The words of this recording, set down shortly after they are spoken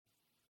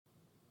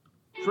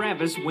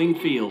Travis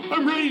Wingfield.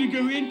 I'm ready to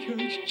go in,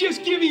 Coach.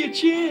 Just give me a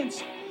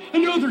chance. I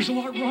know there's a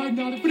lot riding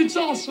on it, but it's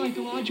all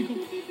psychological.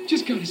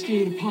 Just got to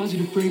stay in a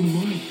positive frame of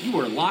mind. You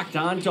are Locked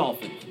On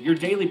Dolphins, your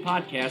daily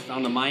podcast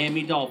on the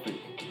Miami Dolphins.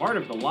 Part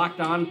of the Locked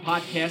On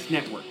Podcast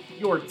Network,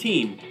 your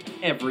team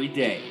every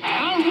day.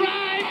 All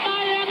right,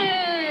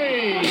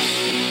 Miami!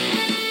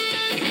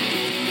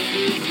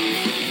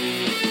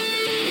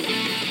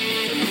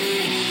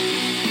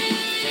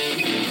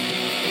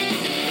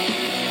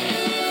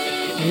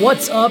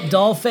 What's up,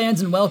 Dolphin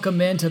fans, and welcome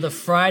into the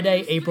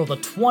Friday, April the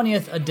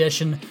 20th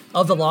edition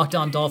of the Locked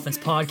On Dolphins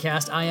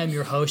podcast. I am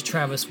your host,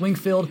 Travis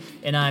Wingfield,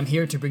 and I'm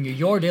here to bring you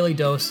your daily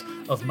dose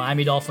of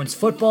Miami Dolphins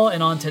football.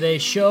 And on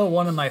today's show,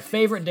 one of my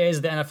favorite days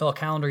of the NFL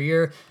calendar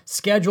year,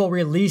 schedule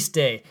release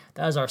day.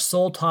 That is our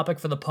sole topic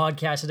for the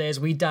podcast today as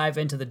we dive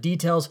into the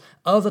details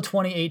of the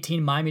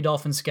 2018 Miami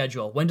Dolphins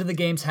schedule. When did the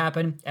games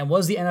happen, and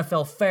was the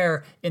NFL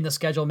fair in the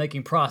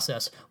schedule-making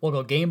process? We'll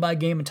go game by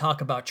game and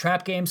talk about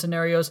trap game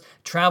scenarios,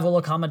 travel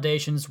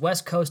accommodations,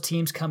 West Coast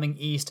teams coming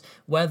east,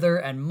 weather,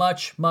 and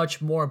much,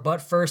 much more.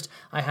 But first,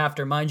 I have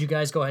to remind you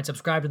guys, go ahead and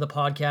subscribe to the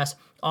podcast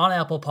on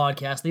Apple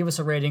Podcasts. Leave us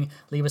a rating,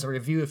 leave us a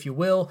review if you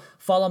will.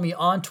 Follow me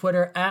on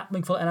Twitter at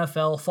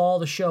WingfieldNFL. Follow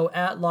the show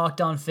at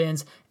Locked On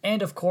Fins.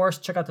 And of course,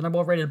 check out the number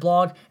one rated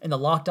blog in the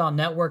Locked On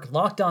Network,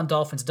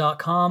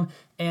 LockedOnDolphins.com,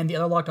 and the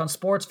other Locked On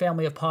Sports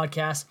family of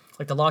podcasts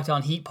like the Locked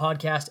On Heat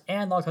podcast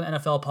and Locked On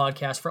NFL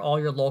podcast for all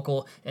your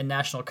local and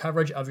national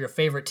coverage of your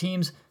favorite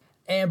teams.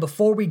 And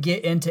before we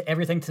get into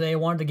everything today, I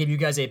wanted to give you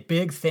guys a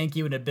big thank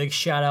you and a big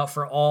shout out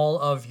for all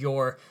of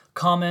your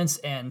comments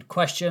and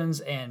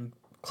questions and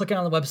clicking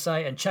on the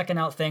website and checking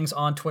out things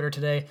on Twitter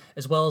today,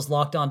 as well as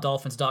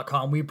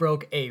LockedOnDolphins.com. We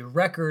broke a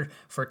record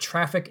for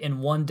traffic in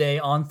one day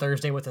on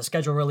Thursday with the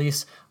schedule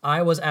release.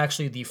 I was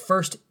actually the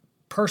first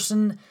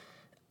person,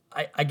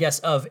 I guess,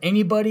 of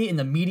anybody in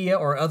the media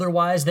or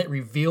otherwise that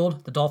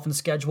revealed the Dolphins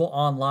schedule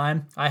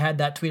online. I had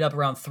that tweet up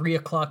around 3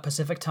 o'clock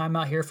Pacific time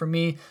out here for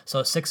me,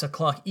 so 6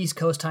 o'clock East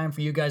Coast time for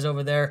you guys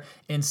over there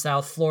in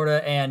South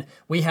Florida, and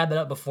we had that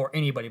up before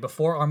anybody,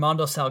 before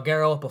Armando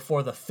Salguero,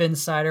 before the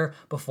Finsider,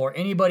 before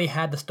anybody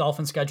had this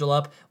Dolphin schedule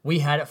up. We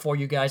had it for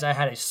you guys. I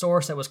had a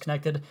source that was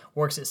connected,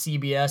 works at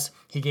CBS.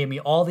 He gave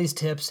me all these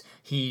tips.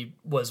 He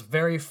was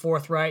very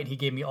forthright. He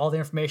gave me all the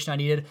information I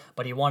needed,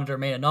 but he wanted to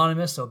remain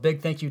anonymous, so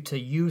big thank you to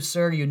you,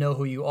 sir. You know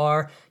who you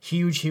are.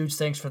 Huge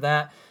thanks for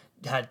that.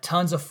 Had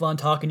tons of fun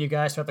talking to you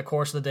guys throughout the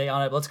course of the day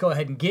on it. Let's go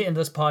ahead and get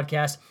into this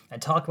podcast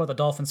and talk about the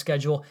Dolphins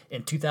schedule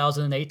in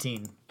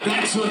 2018.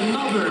 That's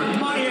another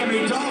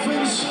Miami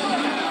Dolphins.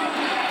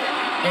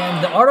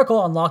 And the article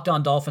on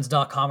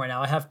LockedOnDolphins.com right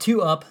now, I have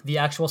two up, the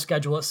actual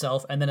schedule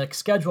itself, and then a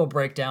schedule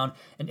breakdown.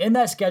 And in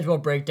that schedule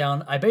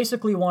breakdown, I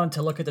basically wanted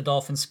to look at the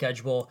Dolphins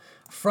schedule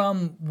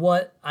from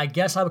what I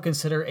guess I would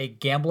consider a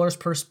gambler's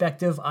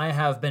perspective. I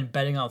have been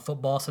betting on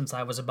football since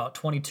I was about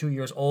 22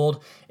 years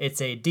old. It's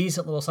a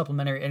decent little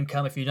supplementary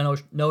income if you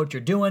don't know what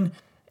you're doing.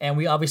 And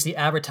we obviously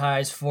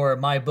advertise for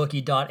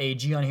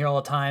mybookie.ag on here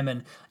all the time.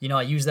 And,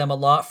 I use them a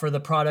lot for the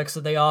products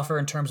that they offer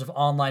in terms of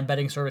online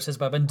betting services.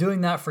 But I've been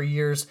doing that for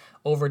years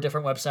over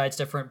different websites,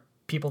 different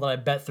people that I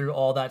bet through,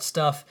 all that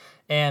stuff.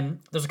 And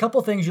there's a couple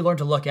of things you learn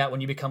to look at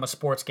when you become a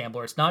sports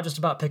gambler. It's not just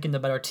about picking the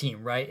better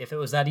team, right? If it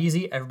was that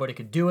easy, everybody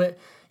could do it.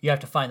 You have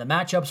to find the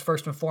matchups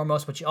first and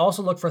foremost, but you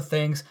also look for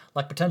things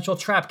like potential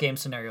trap game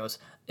scenarios.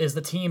 Is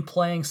the team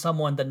playing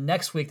someone the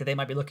next week that they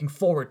might be looking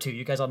forward to?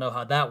 You guys all know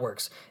how that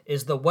works.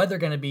 Is the weather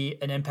going to be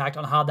an impact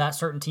on how that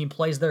certain team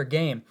plays their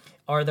game?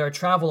 Are there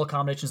travel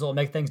accommodations that will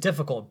make things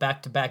difficult?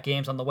 Back-to-back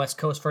games on the West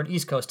Coast for an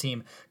East Coast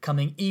team,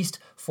 coming east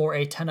for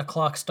a 10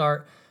 o'clock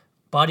start,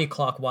 body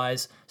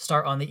clock-wise,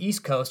 start on the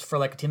East Coast for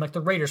like a team like the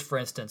Raiders, for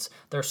instance.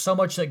 There's so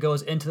much that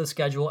goes into the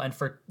schedule, and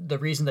for the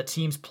reason that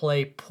teams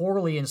play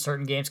poorly in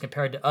certain games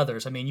compared to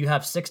others. I mean, you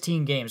have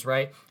 16 games,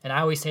 right? And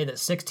I always say that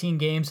 16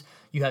 games,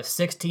 you have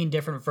 16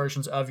 different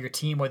versions of your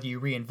team, whether you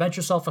reinvent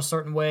yourself a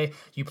certain way,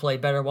 you play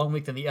better one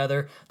week than the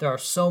other. There are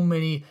so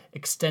many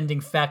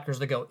extending factors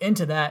that go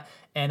into that,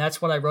 and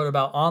that's what I wrote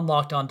about on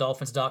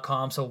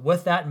LockedOnDolphins.com. So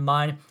with that in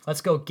mind, let's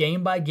go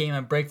game by game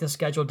and break the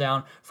schedule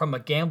down from a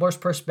gambler's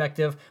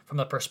perspective, from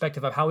the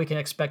perspective of how we can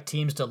expect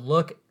teams to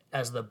look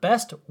as the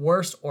best,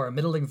 worst, or a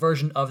middling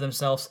version of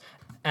themselves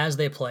as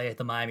they play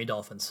the Miami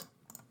Dolphins.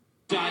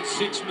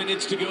 6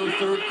 minutes to go,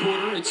 third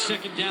quarter. It's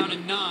second down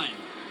and 9.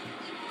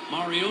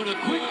 Mariota,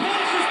 quick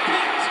pass is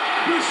picked.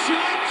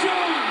 Rashad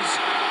Jones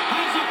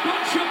has a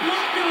bunch of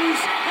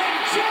blockers, and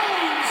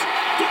Jones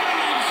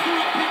dives for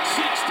a pick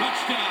 6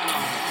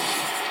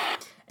 touchdown.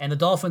 And the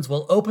Dolphins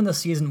will open the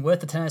season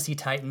with the Tennessee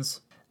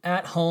Titans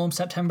at home,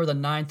 September the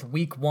 9th,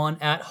 week 1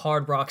 at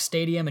Hard Rock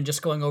Stadium. And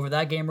just going over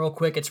that game real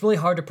quick, it's really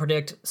hard to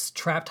predict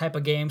trap type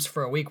of games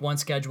for a week 1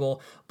 schedule.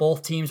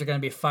 Both teams are going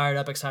to be fired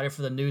up, excited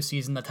for the new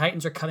season. The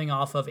Titans are coming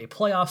off of a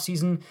playoff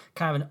season,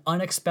 kind of an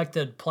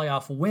unexpected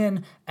playoff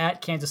win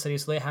at Kansas City,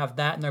 so they have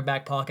that in their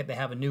back pocket. They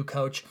have a new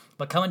coach.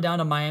 But coming down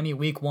to Miami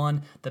week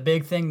 1, the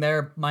big thing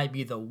there might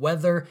be the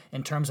weather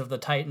in terms of the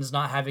Titans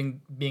not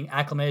being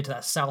acclimated to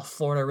that South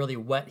Florida really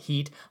wet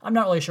heat. I'm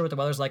not really sure what the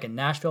weather's like in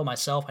Nashville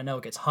myself. I know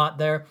it gets hot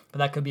there. there, but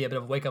that could be a bit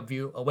of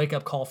a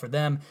wake-up call for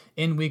them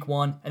in week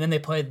 1. And then they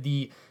play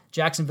the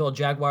Jacksonville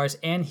Jaguars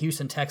and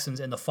Houston Texans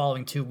in the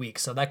following 2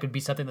 weeks. So that could be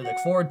something to look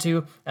forward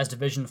to as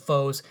division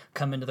foes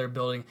come into their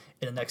building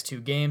in the next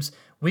 2 games.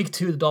 Week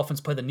 2, the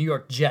Dolphins play the New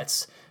York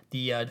Jets,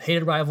 the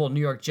hated rival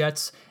New York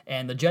Jets,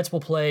 and the Jets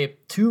will play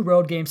 2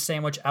 road games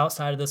sandwiched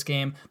outside of this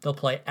game. They'll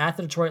play at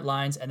the Detroit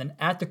Lions and then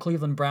at the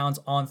Cleveland Browns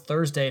on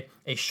Thursday,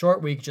 a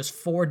short week, just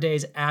 4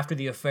 days after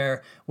the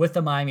affair with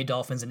the Miami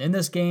Dolphins. And in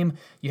this game,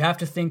 you have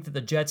to think that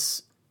the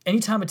Jets,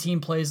 anytime a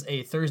team plays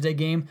a Thursday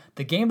game,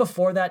 the game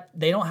before that,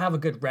 they don't have a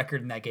good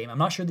record in that game. I'm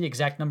not sure the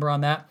exact number on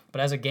that, but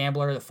as a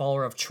gambler, the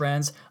follower of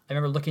trends, I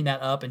remember looking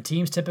that up, and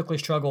teams typically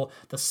struggle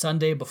the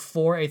Sunday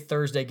before a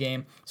Thursday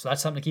game, so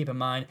that's something to keep in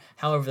mind.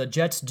 However, the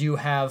Jets do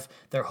have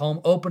their home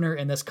opener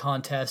in this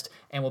contest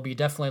and will be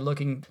definitely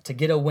looking to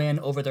get a win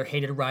over their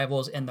hated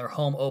rivals in their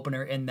home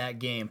opener in that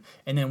game.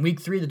 And then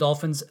week 3, the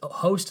Dolphins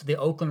host the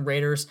Oakland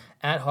Raiders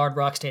at Hard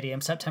Rock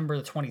Stadium, September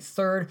the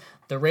 23rd.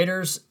 The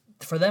Raiders,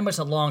 for them, it's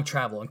a long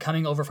travel, and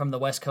coming over from the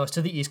West Coast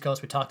to the East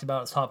Coast, we talked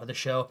about at the top of the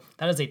show,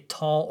 that is a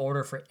tall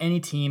order for any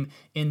team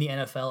in the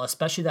NFL,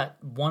 especially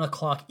that 1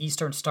 o'clock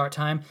Eastern start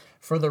time.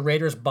 For the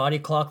Raiders' body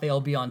clock,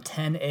 they'll be on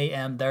 10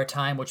 a.m. their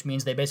time, which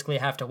means they basically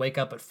have to wake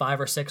up at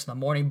 5 or 6 in the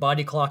morning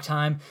body clock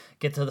time,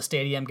 get to the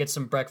stadium, get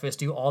some breakfast,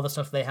 do all the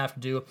stuff they have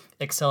to do,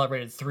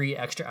 accelerated 3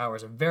 extra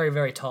hours. A very,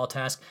 very tall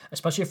task,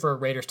 especially for a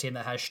Raiders team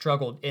that has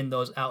struggled in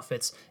those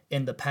outfits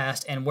in the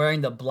past, and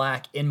wearing the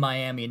black in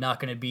Miami not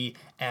going to be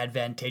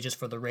advantageous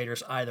for the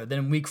Raiders either. Then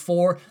in week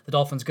 4, the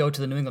Dolphins go to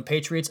the New England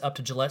Patriots up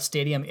to Gillette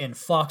Stadium in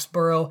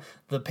Foxborough.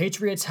 The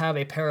Patriots have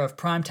a pair of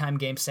primetime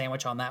game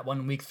sandwich on that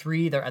one. Week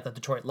 3, they're at the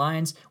Detroit Lions.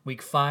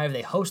 Week 5,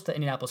 they host the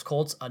Indianapolis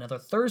Colts, another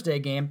Thursday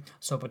game,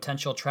 so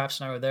potential trap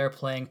scenario there,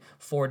 playing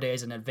 4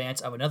 days in advance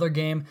of another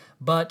game.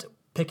 But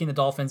picking the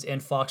Dolphins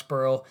in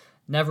Foxborough,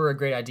 never a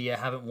great idea.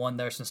 Haven't won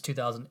there since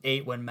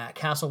 2008 when Matt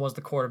Castle was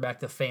the quarterback,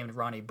 the famed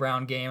Ronnie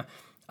Brown game.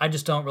 I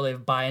just don't really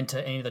buy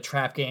into any of the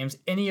trap games.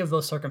 Any of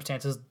those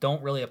circumstances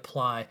don't really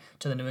apply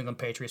to the New England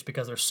Patriots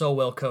because they're so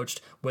well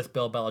coached with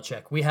Bill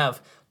Belichick. We have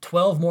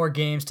 12 more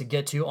games to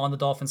get to on the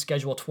Dolphins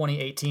schedule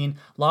 2018.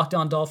 Locked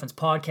On Dolphins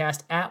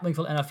podcast at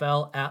Wingfield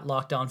NFL at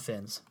Locked On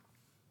Fins.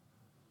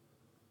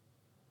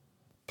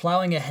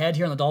 Plowing ahead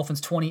here on the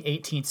Dolphins'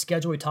 2018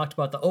 schedule, we talked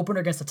about the opener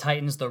against the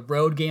Titans, the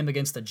road game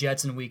against the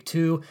Jets in week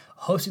 2,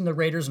 hosting the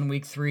Raiders in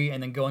week 3,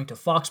 and then going to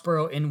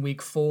Foxborough in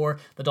week 4.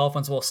 The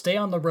Dolphins will stay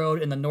on the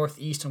road in the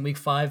Northeast in week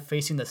 5,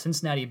 facing the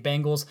Cincinnati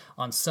Bengals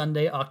on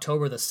Sunday,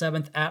 October the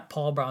 7th at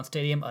Paul Brown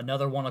Stadium.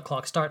 Another 1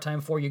 o'clock start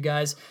time for you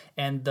guys.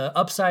 And the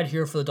upside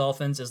here for the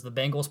Dolphins is the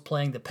Bengals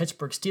playing the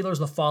Pittsburgh Steelers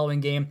the following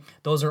game.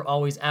 Those are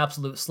always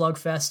absolute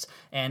slugfests,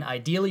 and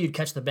ideally you'd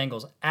catch the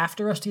Bengals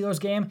after a Steelers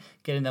game,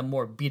 getting them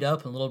more beat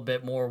up and a little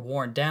bit more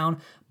worn down,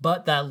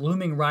 but that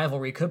looming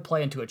rivalry could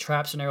play into a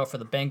trap scenario for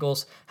the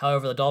Bengals.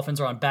 However, the Dolphins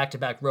are on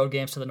back-to-back road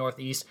games to the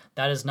Northeast.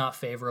 That is not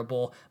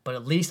favorable, but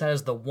at least that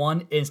is the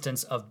one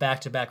instance of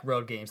back-to-back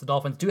road games. The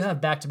Dolphins do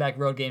have back-to-back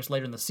road games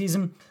later in the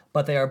season,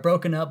 but they are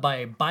broken up by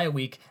a bye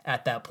week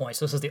at that point.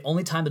 So this is the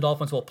only time the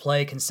Dolphins will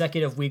play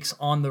consecutive weeks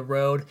on the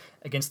road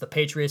against the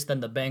Patriots,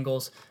 then the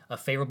Bengals, a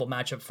favorable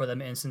matchup for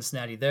them in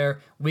Cincinnati there.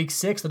 Week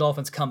 6, the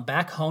Dolphins come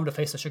back home to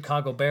face the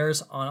Chicago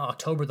Bears on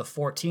October the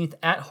 14th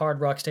at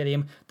Hard Rock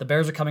Stadium. The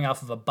Bears are coming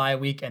off of a bye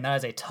week, and that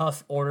is a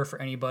tough order for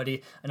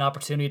anybody, an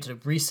opportunity to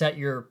reset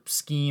your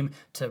scheme,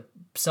 to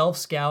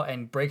self-scout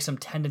and break some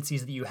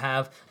tendencies that you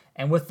have.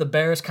 And with the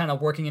Bears kind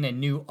of working in a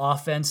new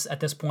offense at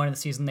this point in the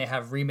season, they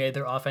have remade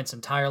their offense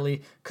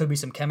entirely. Could be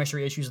some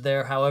chemistry issues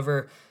there.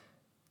 However,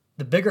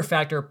 the bigger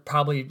factor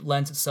probably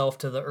lends itself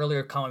to the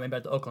earlier comment made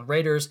about the Oakland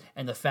Raiders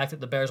and the fact that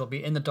the Bears will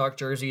be in the dark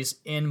jerseys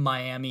in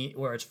Miami,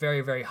 where it's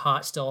very, very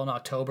hot still in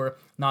October.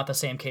 Not the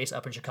same case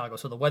up in Chicago.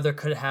 So the weather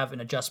could have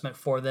an adjustment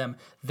for them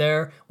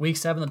there. Week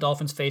 7, the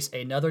Dolphins face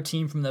another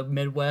team from the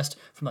Midwest,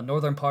 from the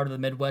northern part of the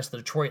Midwest. The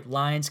Detroit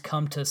Lions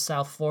come to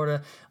South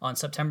Florida on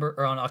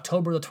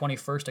October the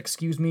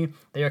 21st,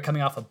 They are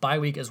coming off a bye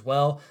week as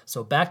well.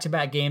 So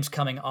back-to-back games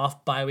coming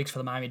off bye weeks for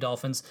the Miami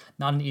Dolphins.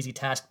 Not an easy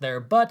task there,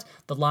 but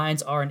the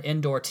Lions are an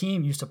indoor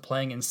team used to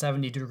playing in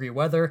 70-degree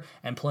weather,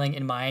 and playing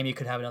in Miami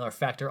could have another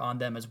factor on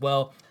them as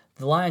well.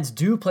 The Lions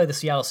do play the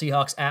Seattle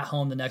Seahawks at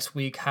home the next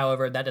week.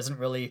 However, that doesn't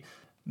really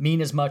mean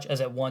as much as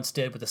it once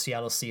did with the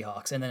Seattle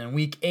Seahawks. And then in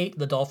week 8,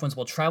 the Dolphins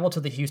will travel to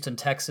the Houston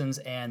Texans,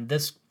 and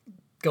this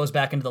goes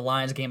back into the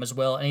Lions game as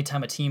well.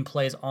 Anytime a team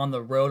plays on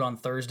the road on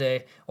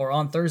Thursday, or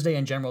on Thursday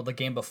in general, the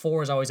game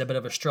before is always a bit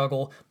of a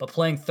struggle. But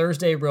playing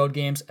Thursday road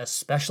games,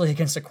 especially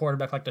against a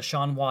quarterback like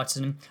Deshaun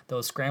Watson,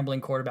 those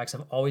scrambling quarterbacks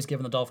have always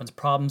given the Dolphins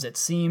problems, it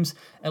seems.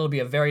 It'll be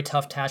a very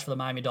tough task for the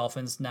Miami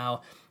Dolphins.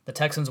 Now, The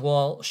Texans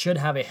should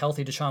have a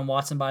healthy Deshaun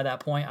Watson by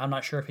that point. I'm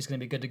not sure if he's going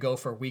to be good to go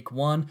for week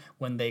 1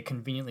 when they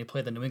conveniently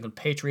play the New England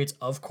Patriots.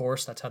 Of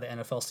course, that's how the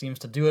NFL seems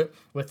to do it,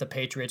 with the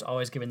Patriots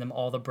always giving them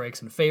all the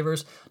breaks and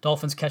favors.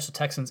 Dolphins catch the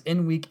Texans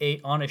in week 8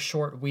 on a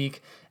short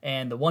week,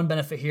 and the one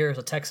benefit here is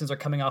the Texans are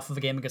coming off of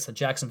a game against the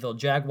Jacksonville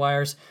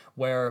Jaguars,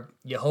 where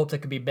you hope they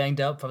could be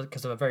banged up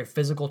because of a very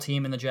physical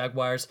team in the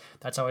Jaguars.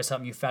 That's always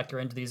something you factor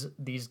into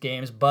these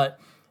games, but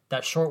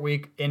that short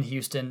week in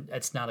Houston,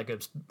 it's not a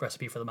good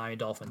recipe for the Miami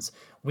Dolphins.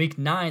 Week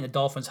 9, the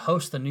Dolphins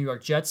host the New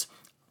York Jets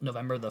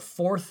November the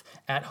 4th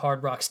at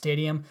Hard Rock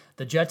Stadium.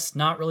 The Jets,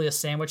 not really a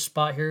sandwich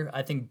spot here.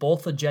 I think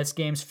both the Jets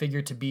games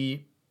figure to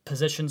be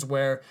positions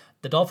where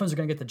the Dolphins are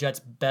going to get the Jets'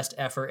 best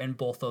effort in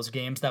both those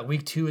games. That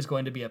week 2 is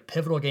going to be a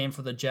pivotal game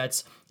for the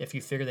Jets. If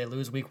you figure they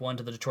lose week 1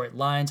 to the Detroit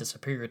Lions, a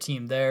superior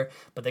team there,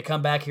 but they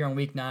come back here on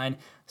week 9.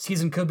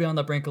 Season could be on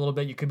the brink a little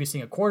bit. You could be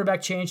seeing a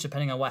quarterback change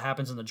depending on what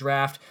happens in the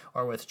draft,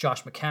 or with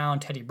Josh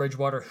McCown, Teddy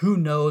Bridgewater. Who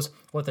knows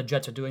what the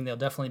Jets are doing? They'll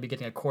definitely be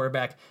getting a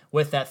quarterback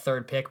with that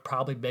 3rd pick,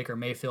 probably Baker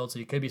Mayfield. So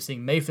you could be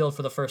seeing Mayfield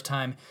for the first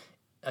time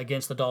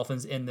against the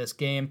Dolphins in this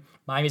game.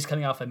 Miami's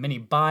coming off a mini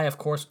bye, of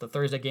course, with the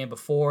Thursday game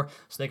before,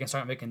 so they can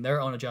start making their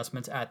own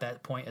adjustments at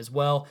that point as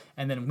well.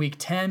 And then week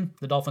 10,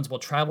 the Dolphins will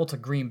travel to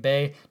Green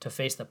Bay to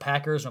face the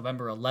Packers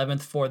November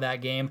 11th for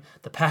that game.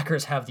 The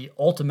Packers have the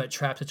ultimate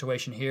trap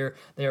situation here.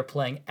 They are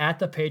playing at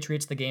the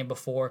Patriots the game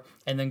before,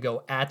 and then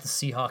go at the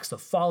Seahawks the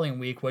following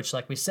week, which,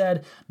 like we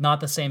said, not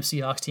the same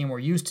Seahawks team we're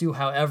used to.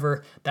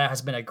 However, that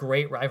has been a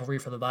great rivalry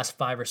for the last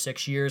 5 or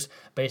 6 years,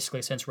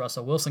 basically since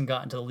Russell Wilson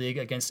got into the league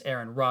against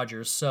Aaron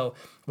Rodgers. So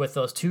with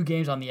those 2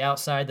 games on the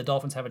outside, the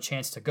Dolphins have a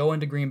chance to go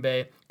into Green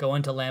Bay, go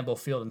into Lambeau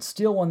Field, and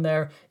steal one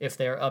there if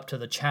they are up to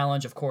the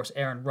challenge. Of course,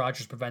 Aaron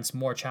Rodgers prevents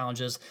more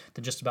challenges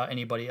than just about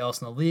anybody else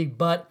in the league,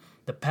 but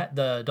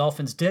the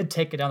Dolphins did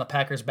take it down the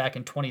Packers back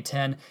in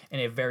 2010 in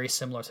a very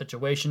similar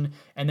situation.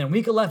 And then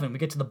week 11, we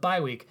get to the bye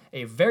week,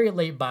 a very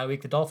late bye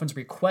week. The Dolphins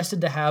requested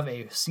to have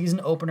a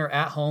season opener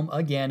at home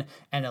again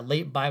and a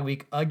late bye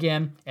week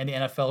again, and the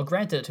NFL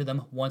granted it to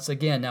them once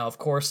again. Now, of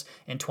course,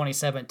 in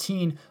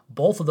 2017,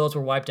 both of those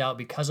were wiped out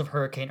because of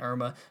Hurricane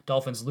Irma.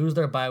 Dolphins lose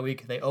their bye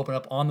week. They open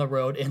up on the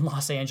road in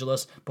Los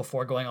Angeles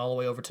before going all the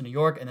way over to New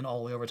York and then all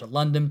the way over to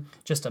London.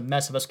 Just a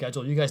mess of a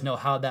schedule. You guys know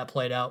how that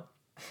played out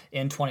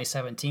in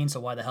 2017, so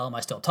why the hell am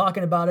I still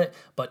talking about it?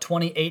 But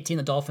 2018,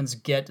 the Dolphins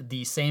get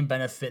the same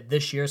benefit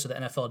this year, so the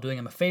NFL doing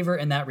them a favor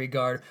in that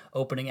regard,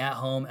 opening at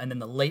home, and then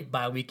the late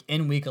bye week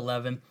in week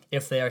 11.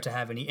 If they are to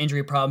have any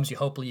injury problems,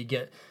 hopefully you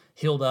get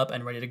healed up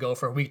and ready to go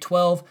for week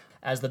 12,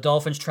 as the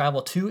Dolphins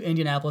travel to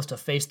Indianapolis to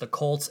face the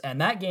Colts. And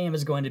that game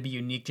is going to be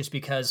unique just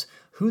because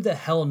who the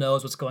hell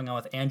knows what's going on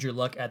with Andrew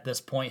Luck at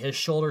this point. His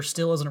shoulder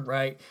still isn't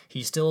right.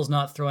 He still is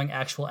not throwing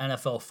actual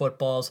NFL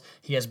footballs.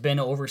 He has been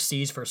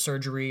overseas for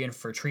surgery and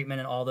for treatment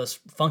and all this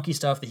funky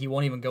stuff that he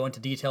won't even go into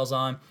details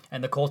on.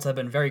 And the Colts have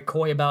been very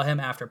coy about him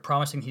after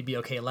promising he'd be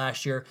okay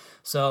last year.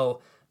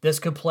 So this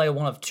could play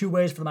one of 2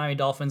 ways for the Miami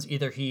Dolphins.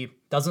 Either he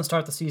doesn't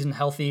start the season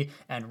healthy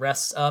and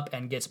rests up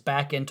and gets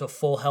back into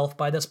full health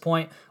by this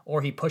point,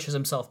 or he pushes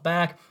himself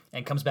back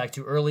and comes back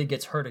too early,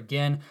 gets hurt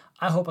again.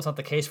 I hope it's not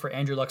the case for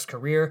Andrew Luck's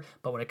career,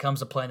 but when it comes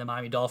to playing the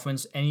Miami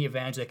Dolphins, any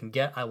advantage they can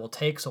get, I will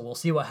take, so we'll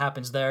see what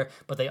happens there.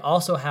 But they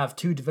also have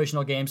 2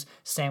 divisional games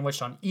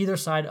sandwiched on either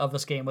side of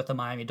this game with the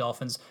Miami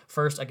Dolphins,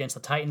 first against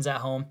the Titans at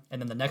home, and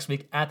then the next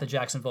week at the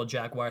Jacksonville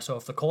Jaguars. So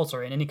if the Colts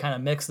are in any kind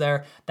of mix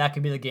there, that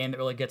could be the game that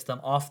really gets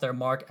them off their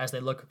mark as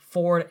they look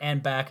forward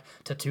and back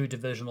to 2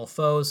 divisional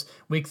foes.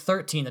 Week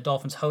 13, the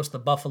Dolphins host the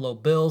Buffalo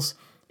Bills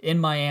in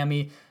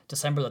Miami,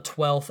 December the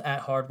 12th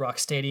at Hard Rock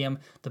Stadium.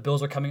 The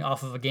Bills are coming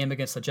off of a game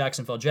against the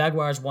Jacksonville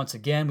Jaguars. Once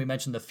again, we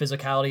mentioned the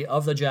physicality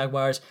of the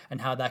Jaguars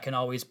and how that can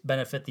always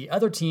benefit the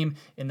other team,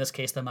 in this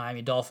case, the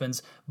Miami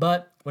Dolphins.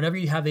 But whenever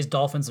you have these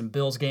Dolphins and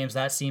Bills games,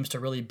 that seems to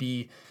really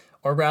be,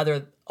 or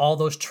rather, all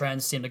those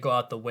trends seem to go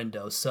out the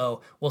window.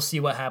 So we'll see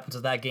what happens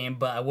with that game,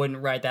 but I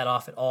wouldn't write that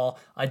off at all.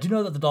 I do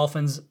know that the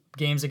Dolphins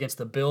games against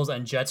the Bills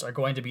and Jets are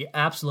going to be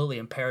absolutely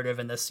imperative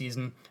in this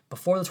season.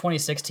 Before the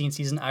 2016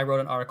 season, I wrote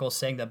an article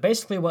saying that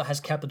basically what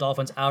has kept the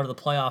Dolphins out of the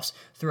playoffs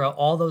throughout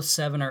all those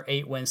 7 or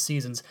 8 win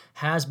seasons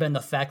has been the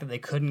fact that they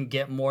couldn't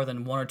get more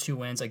than 1 or 2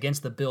 wins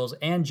against the Bills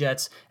and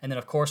Jets. And then,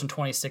 of course, in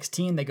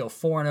 2016, they go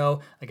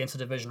 4-0 against the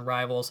division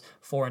rivals,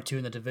 4-2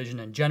 in the division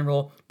in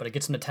general, but it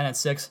gets them to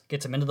 10-6,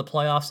 gets them into the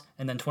playoffs.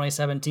 And then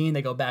 2017,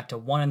 they go back to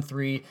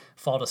 1-3,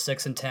 fall to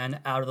 6-10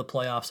 out of the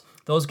playoffs.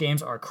 Those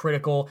games are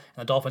critical,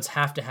 and the Dolphins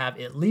have to have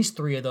at least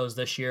 3 of those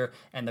this year,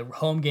 and the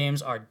home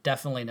games are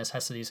definitely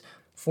necessities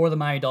for the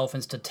Miami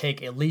Dolphins to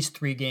take at least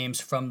 3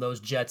 games from those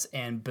Jets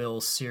and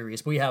Bills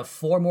series. We have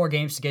 4 more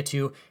games to get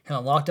to here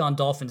on Locked On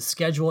Dolphins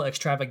Schedule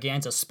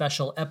Extravaganza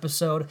special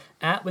episode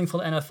at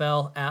Wingfield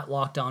NFL at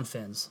Locked On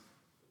Fins.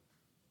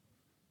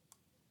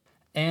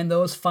 And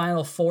those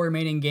final 4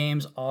 remaining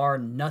games are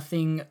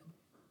nothing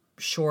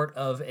short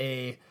of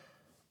a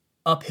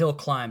uphill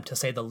climb, to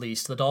say the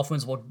least. The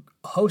Dolphins will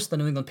host the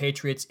New England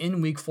Patriots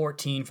in Week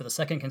 14 for the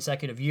second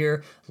consecutive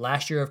year.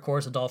 Last year, of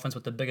course, the Dolphins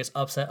with the biggest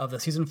upset of the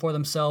season for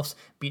themselves,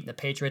 beating the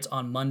Patriots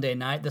on Monday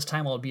night. This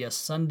time will be a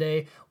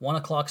Sunday, 1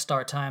 o'clock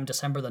start time,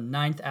 December the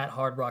 9th at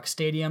Hard Rock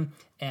Stadium.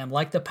 And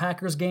like the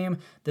Packers game,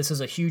 this is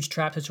a huge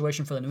trap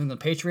situation for the New England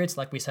Patriots.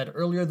 Like we said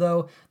earlier,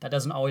 though, that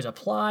doesn't always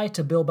apply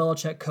to Bill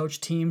Belichick coach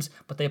teams,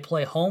 but they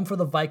play home for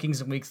the Vikings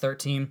in Week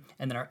 13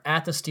 and then are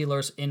at the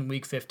Steelers in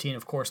Week 15.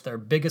 Of course, their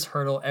biggest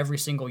hurdle every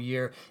single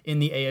year in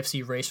the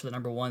AFC race for the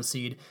number 1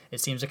 seed.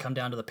 It seems to come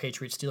down to the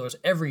Patriots-Steelers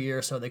every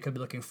year, so they could be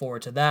looking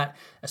forward to that,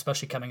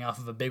 especially coming off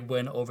of a big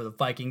win over the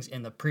Vikings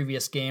in the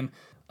previous game.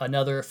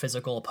 Another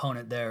physical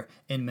opponent there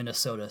in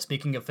Minnesota.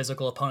 Speaking of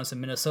physical opponents in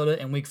Minnesota,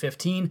 in Week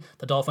 15,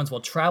 the Dolphins will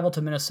travel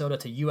to Minnesota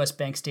to US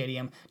Bank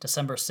Stadium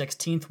December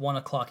 16th, 1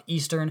 o'clock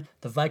Eastern.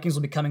 The Vikings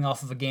will be coming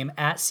off of a game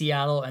at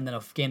Seattle and then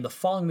a game the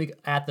following week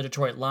at the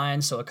Detroit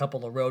Lions, so a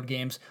couple of road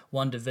games,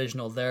 one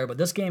divisional there. But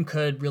this game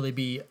could really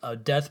be a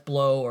death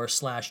blow or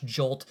 /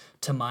 jolt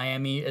to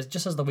Miami,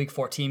 just as the Week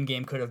 14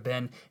 game could have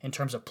been in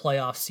terms of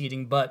playoff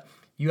seeding. But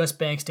US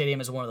Bank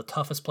Stadium is one of the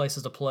toughest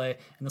places to play,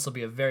 and this will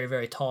be a very,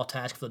 very tall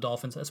task for the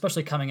Dolphins,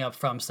 especially coming up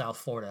from South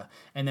Florida.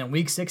 And then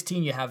Week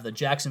 16, you have the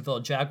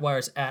Jacksonville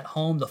Jaguars at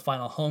home, the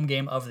final home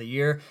game of the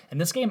year. And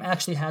this game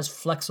actually has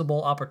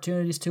flexible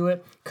opportunities to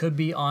it. Could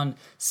be on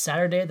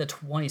Saturday the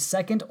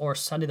 22nd or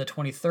Sunday the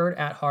 23rd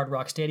at Hard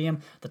Rock Stadium.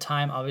 The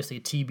time, obviously,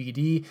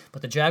 TBD.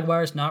 But the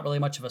Jaguars, not really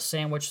much of a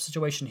sandwich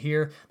situation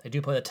here. They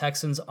do play the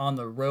Texans on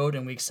the road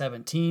in Week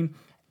 17.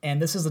 And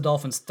this is the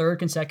Dolphins' third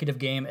consecutive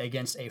game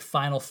against a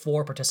Final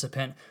Four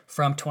participant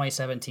from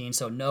 2017,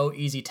 so no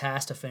easy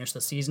task to finish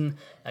the season.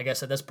 I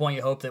guess at this point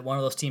you hope that one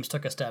of those teams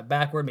took a step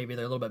backward, maybe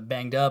they're a little bit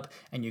banged up,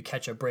 and you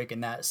catch a break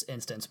in that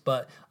instance.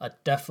 But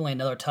definitely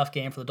another tough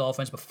game for the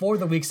Dolphins. Before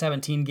the Week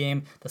 17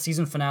 game, the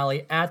season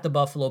finale at the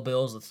Buffalo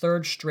Bills, the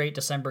third straight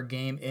December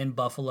game in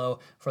Buffalo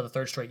for the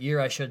third straight year,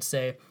 I should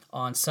say,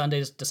 on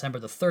Sunday, December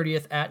the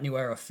 30th at New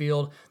Era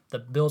Field. The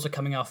Bills are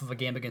coming off of a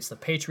game against the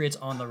Patriots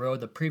on the road,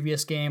 the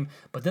previous game,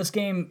 but this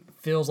game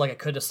feels like it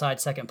could decide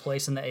second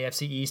place in the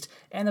AFC East,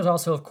 and there's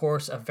also, of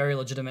course, a very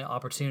legitimate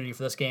opportunity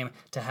for this game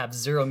to have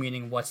zero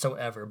meaning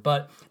whatsoever.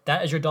 But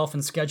that is your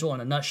Dolphins schedule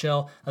in a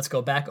nutshell. Let's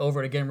go back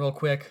over it again real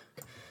quick.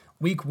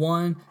 Week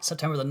 1,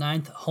 September the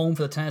 9th, home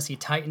for the Tennessee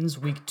Titans.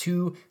 Week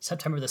 2,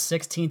 September the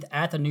 16th,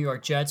 at the New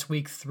York Jets.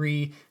 Week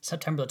 3,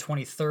 September the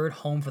 23rd,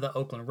 home for the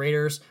Oakland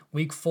Raiders.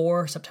 Week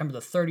 4, September the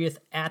 30th,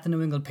 at the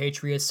New England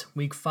Patriots.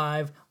 Week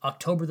 5,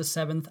 October the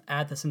 7th,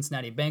 at the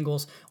Cincinnati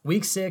Bengals.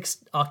 Week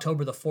 6,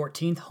 October the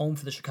 14th, home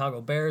for the Chicago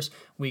Bears.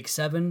 Week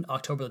 7,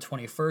 October the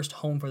 21st,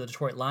 home for the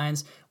Detroit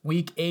Lions.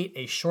 Week 8,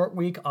 a short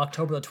week,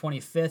 October the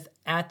 25th,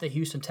 at the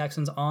Houston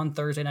Texans on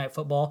Thursday Night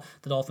Football,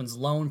 the Dolphins'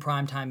 lone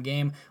primetime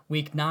game.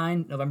 Week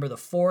 9, November the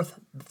 4th,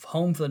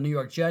 home for the New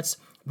York Jets.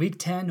 Week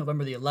 10,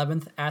 November the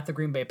 11th, at the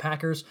Green Bay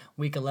Packers.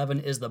 Week 11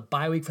 is the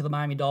bye week for the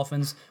Miami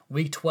Dolphins.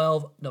 Week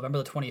 12,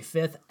 November the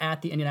 25th,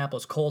 at the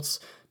Indianapolis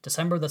Colts.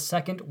 December the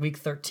 2nd, Week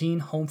 13,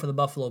 home for the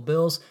Buffalo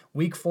Bills.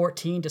 Week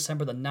 14,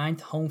 December the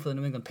 9th, home for the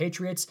New England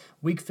Patriots.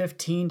 Week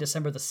 15,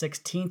 December the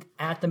 16th,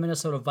 at the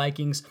Minnesota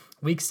Vikings.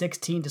 Week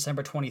 16,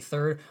 December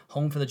 23rd,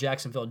 home for the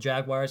Jacksonville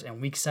Jaguars.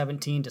 And Week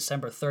 17,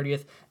 December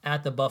 30th,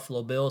 at the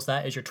Buffalo Bills.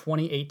 That is your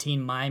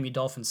 2018 Miami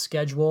Dolphins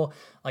schedule.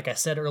 Like I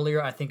said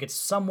earlier, I think it's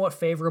somewhat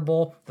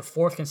favorable. The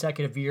fourth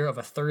consecutive year of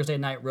a Thursday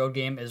night road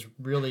game is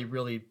really,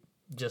 really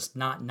just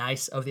not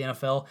nice of the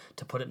NFL,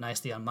 to put it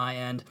nicely on my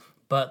end.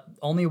 But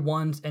only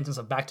one instance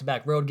of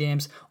back-to-back road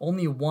games,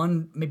 only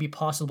one, maybe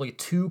possibly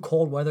two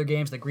cold weather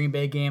games, the Green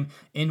Bay game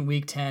in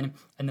Week 10,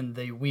 and then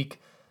the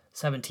Week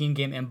 17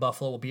 game in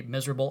Buffalo will be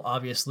miserable,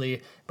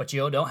 obviously, but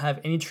you don't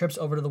have any trips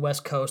over to the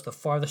West Coast. The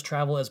farthest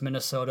travel is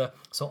Minnesota.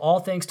 So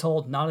all things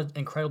told, not an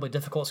incredibly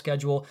difficult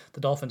schedule.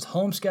 The Dolphins'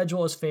 home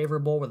schedule is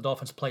favorable, where the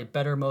Dolphins play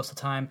better most of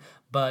the time,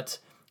 but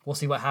we'll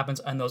see what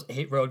happens on those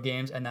 8 road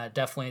games and that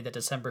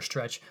December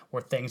stretch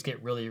where things get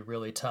really,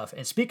 really tough.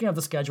 And speaking of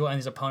the schedule and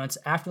these opponents,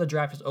 after the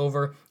draft is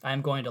over, I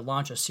am going to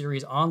launch a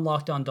series on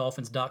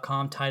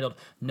LockedOnDolphins.com titled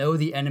Know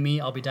the Enemy.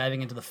 I'll be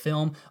diving into the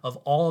film of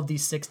all of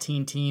these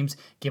 16 teams,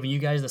 giving you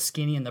guys the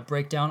skinny and the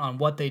breakdown on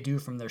what they do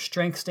from their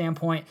strength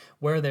standpoint,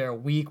 where they're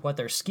weak, what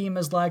their scheme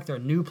is like, their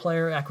new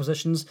player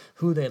acquisitions,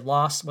 who they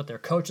lost, what their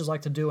coaches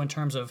like to do in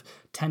terms of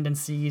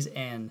tendencies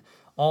and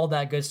all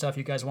that good stuff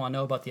you guys want to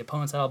know about the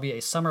opponents. That'll be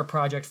a summer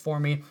project for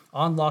me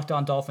on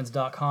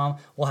LockedOnDolphins.com.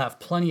 We'll have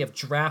plenty of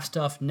draft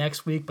stuff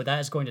next week, but that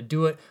is going to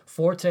do it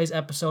for today's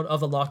episode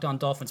of the Locked On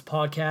Dolphins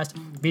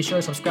podcast. Be sure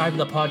to subscribe to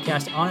the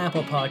podcast on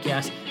Apple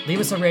Podcasts. Leave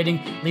us a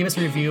rating, leave us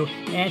a review,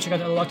 and check out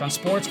the Locked On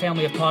Sports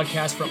family of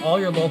podcasts for all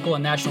your local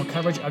and national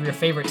coverage of your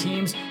favorite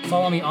teams.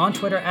 Follow me on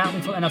Twitter at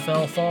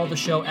LinkfieldNFL. Follow the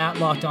show at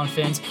Locked On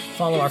Fins.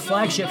 Follow our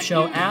flagship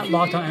show at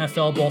Locked On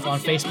NFL, both on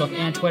Facebook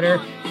and Twitter.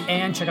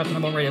 And check out the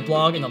 #1 rated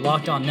blog in the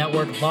Locked On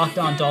Network,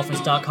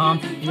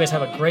 LockedOnDolphins.com. You guys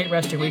have a great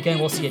rest of your weekend.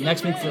 We'll see you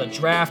next week for the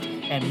draft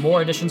and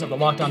more editions of the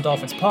Locked On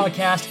Dolphins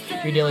podcast,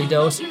 your daily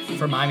dose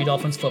for Miami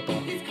Dolphins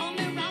football.